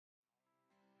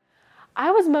I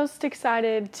was most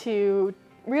excited to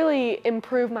really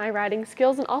improve my writing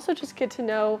skills and also just get to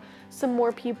know some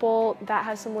more people that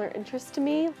have similar interests to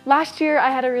me. Last year I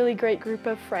had a really great group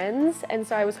of friends, and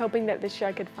so I was hoping that this year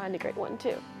I could find a great one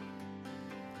too.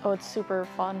 Oh, it's super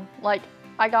fun. Like,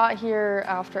 I got here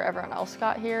after everyone else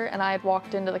got here, and I had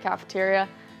walked into the cafeteria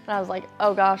and I was like,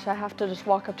 oh gosh, I have to just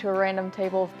walk up to a random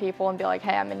table of people and be like,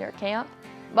 hey, I'm in your camp.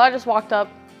 But I just walked up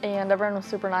and everyone was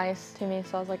super nice to me,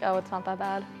 so I was like, oh, it's not that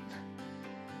bad.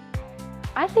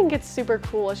 I think it's super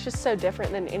cool. It's just so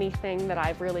different than anything that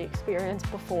I've really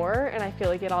experienced before, and I feel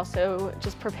like it also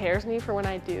just prepares me for when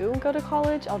I do go to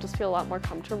college. I'll just feel a lot more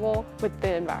comfortable with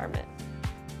the environment.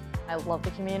 I love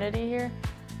the community here.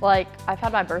 Like, I've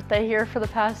had my birthday here for the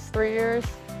past 3 years,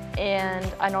 and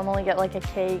I normally get like a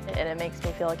cake, and it makes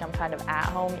me feel like I'm kind of at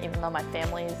home, even though my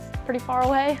family's pretty far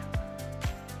away.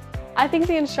 I think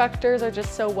the instructors are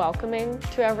just so welcoming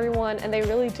to everyone, and they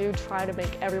really do try to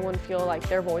make everyone feel like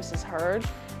their voice is heard.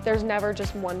 There's never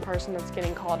just one person that's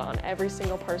getting called on. Every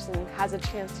single person has a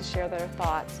chance to share their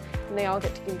thoughts, and they all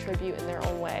get to contribute in their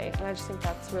own way, and I just think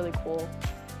that's really cool.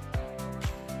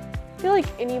 I feel like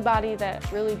anybody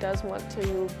that really does want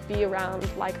to be around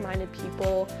like-minded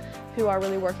people who are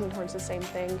really working towards the same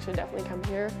thing should definitely come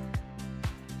here.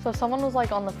 So if someone was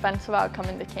like on the fence about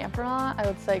coming to camp or not, I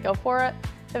would say go for it.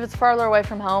 If it's farther away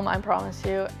from home, I promise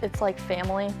you, it's like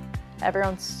family.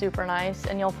 Everyone's super nice,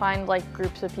 and you'll find like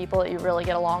groups of people that you really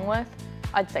get along with.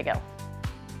 I'd say go.